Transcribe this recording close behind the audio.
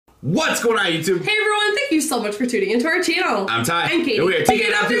What's going on, YouTube? Hey everyone, thank you so much for tuning into our channel. I'm Ty. I'm Katie. And we are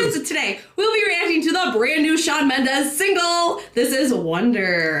TK Afternoons. Today, we'll be reacting to the brand new Shawn Mendes single. This is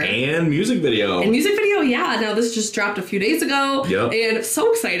Wonder. And music video. And music video, yeah. Now this just dropped a few days ago. Yep. And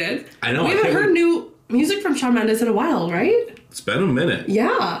so excited. I know. We haven't heard new music from Shawn Mendes in a while, right? It's been a minute.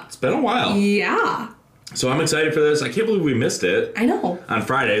 Yeah. It's been a while. Yeah. So I'm excited for this. I can't believe we missed it. I know. On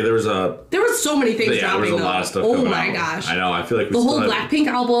Friday, there was so many things dropping. There was a lot of stuff Oh coming my out. gosh. I know. I feel like we the whole still Blackpink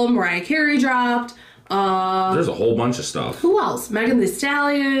album, Mariah Carey dropped. There's a whole bunch of stuff. Who else? Megan Thee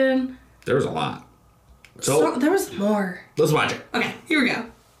Stallion. There was a lot. So there was more. Let's watch it. Okay, here we go.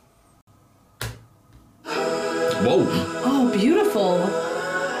 Whoa. Oh, beautiful.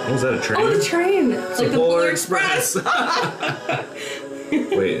 What was that, a train? Oh, the train. It's like the Polar Express.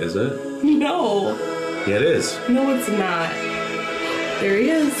 Wait, is it? No. Yeah, it is. No, it's not. There he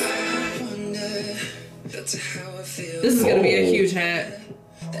is. This is going to be a huge hit.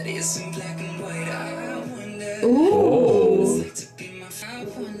 Ooh.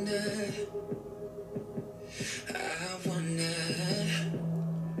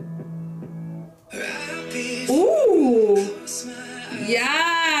 Ooh.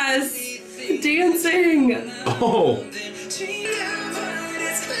 Yes. Dancing. Oh.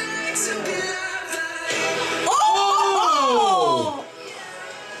 Oh.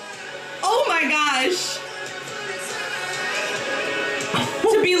 Oh my gosh.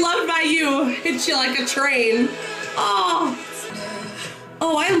 To be loved by you hits you like a train. Oh.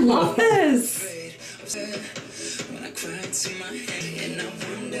 Oh, I love this.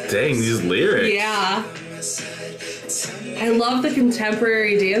 Dang, these lyrics. Yeah. I love the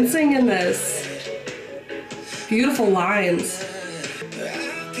contemporary dancing in this. Beautiful lines.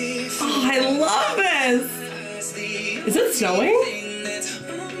 Oh, I love this. Is it snowing?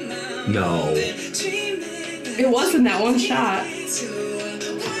 No. It was in that one shot.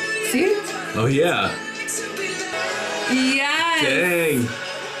 See? Oh, yeah. Yes. Dang.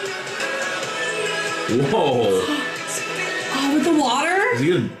 Whoa. Oh, with the water? Is he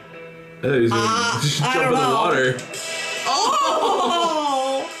gonna... He's gonna just jump in the water.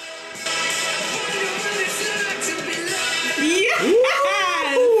 Oh!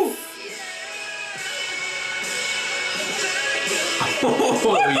 Yes!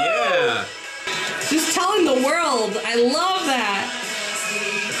 Oh, yeah. Just telling the world. I love that.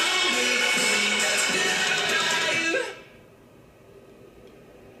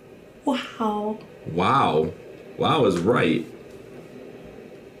 Wow. Wow. Wow is right.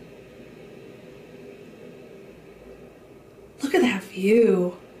 Look at that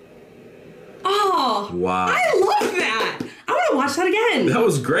view. Oh. Wow. I love that. I want to watch that again. That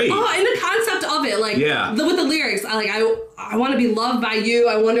was great. Oh, and the concept of it, like, yeah. With the lyrics, I want to be loved by you.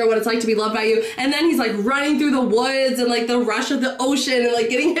 I wonder what it's like to be loved by you. And then he's like running through the woods and like the rush of the ocean and like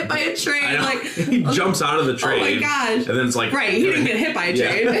getting hit by a train. Like he jumps out of the train. Oh my gosh. And then it's like right. He didn't get hit by a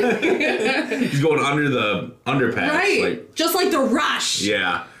train. He's going under the underpass. Right. Like, just like the rush.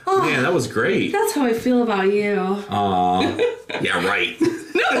 Yeah. Oh, man, that was great. That's how I feel about you. Aw. Yeah, right.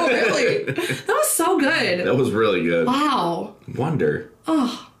 No, really. That was so good. That was really good. Wow. Wonder.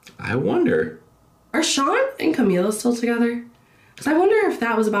 Oh. I wonder. Are Shawn and Camila still together? Because I wonder if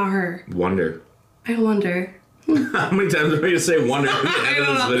that was about her. Wonder. I wonder. How many times are we going to say wonder at the end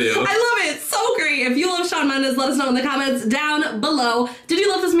of this video? I love it. So great. If you love Shawn Mendes, let us know in the comments down below. Did you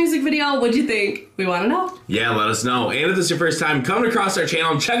love this music video? What'd you think? We want to know. Yeah, let us know. And if this is your first time coming across our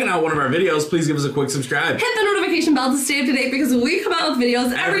channel and checking out one of our videos, please give us a quick subscribe. Hit the notification bell to stay up to date because we come out with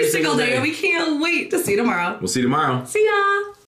videos every single day and we can't wait to see you tomorrow. We'll see you tomorrow. See ya.